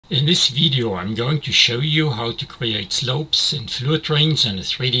In this video I'm going to show you how to create slopes and floor drains in a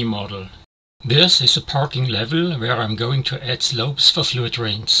 3D model. This is a parking level where I'm going to add slopes for floor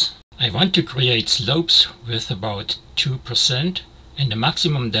drains. I want to create slopes with about 2% and a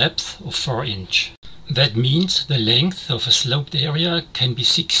maximum depth of 4 inch. That means the length of a sloped area can be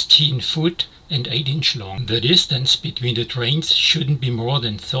 16 foot and 8 inch long. The distance between the drains shouldn't be more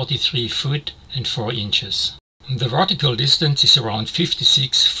than 33 foot and 4 inches. The vertical distance is around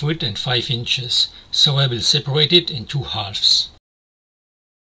 56 foot and 5 inches, so I will separate it in two halves.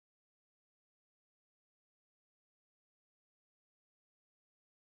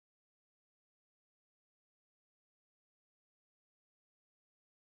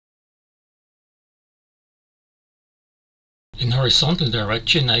 In horizontal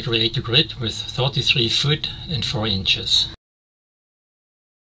direction I create a grid with 33 foot and 4 inches.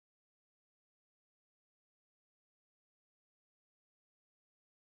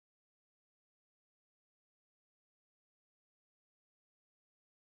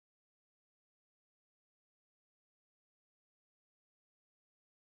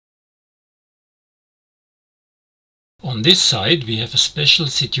 On this side we have a special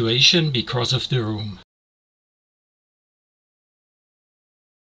situation because of the room.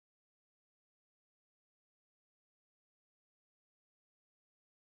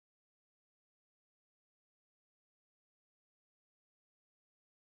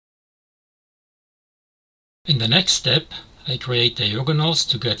 In the next step I create diagonals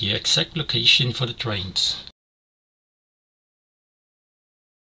to get the exact location for the drains.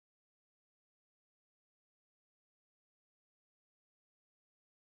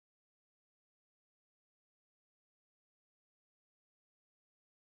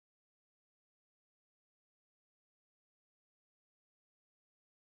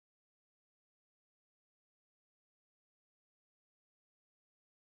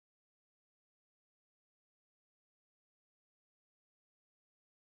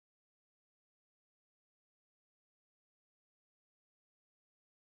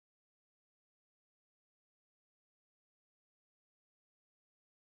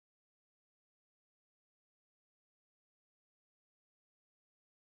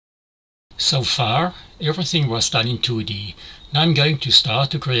 So far everything was done in 2D. Now I'm going to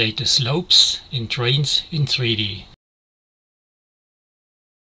start to create the slopes and drains in 3D.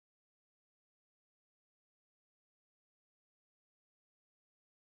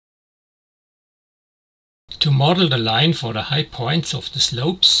 To model the line for the high points of the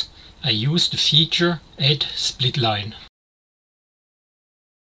slopes, I use the feature Add Split Line.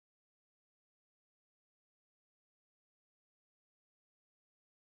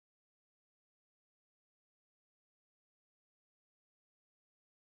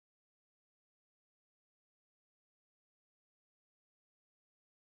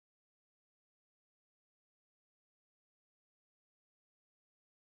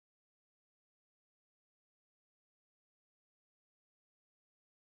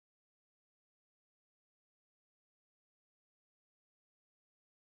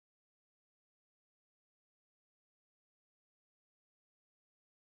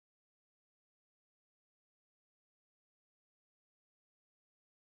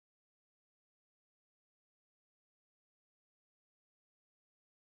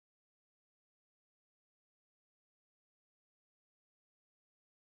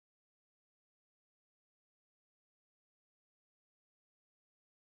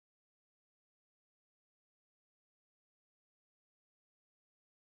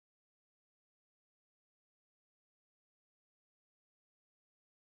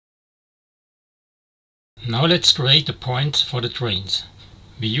 Now let's create the points for the drains.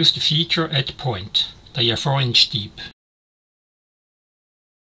 We use the feature Add Point. They are 4 inch deep.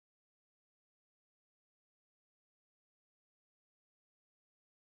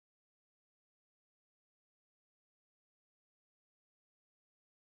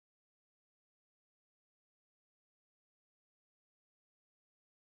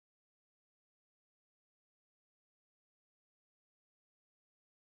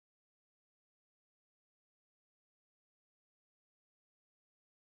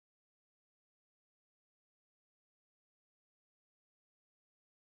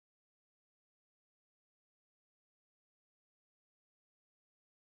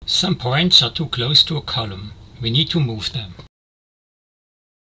 Some points are too close to a column. We need to move them.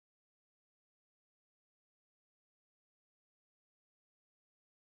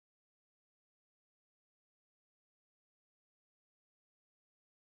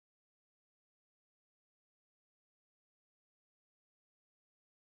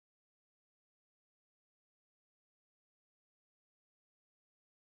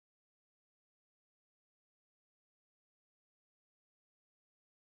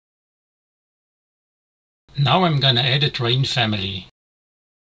 Now I'm gonna add a drain family.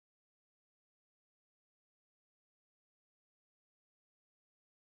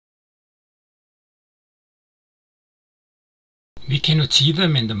 We cannot see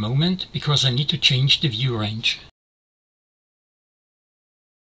them in the moment because I need to change the view range.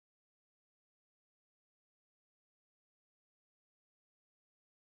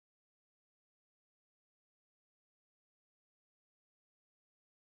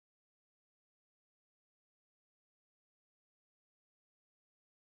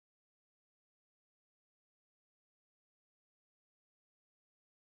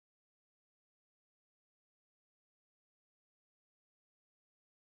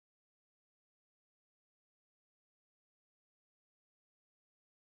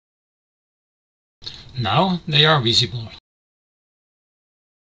 Now they are visible.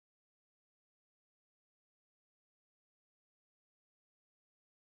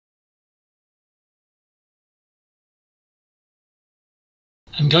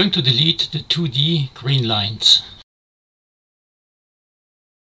 I'm going to delete the 2D green lines.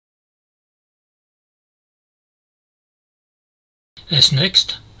 As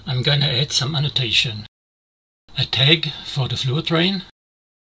next, I'm gonna add some annotation. A tag for the floor drain,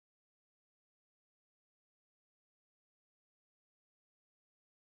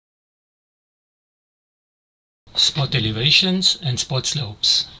 spot elevations and spot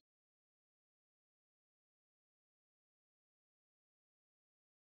slopes.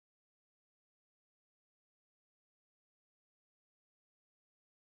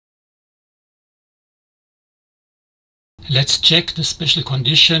 Let's check the special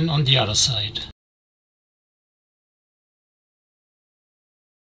condition on the other side.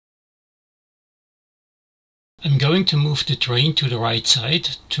 I'm going to move the drain to the right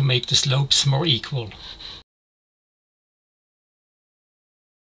side to make the slopes more equal.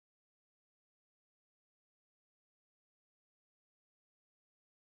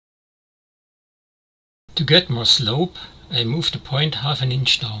 To get more slope, I move the point half an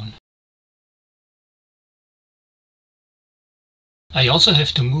inch down. I also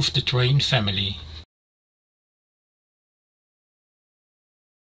have to move the drain family.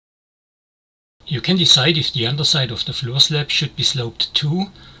 You can decide if the underside of the floor slab should be sloped to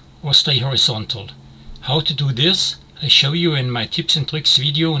or stay horizontal. How to do this I show you in my tips and tricks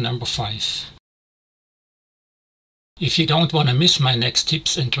video number 5. If you don't want to miss my next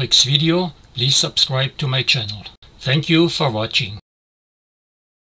tips and tricks video, please subscribe to my channel. Thank you for watching.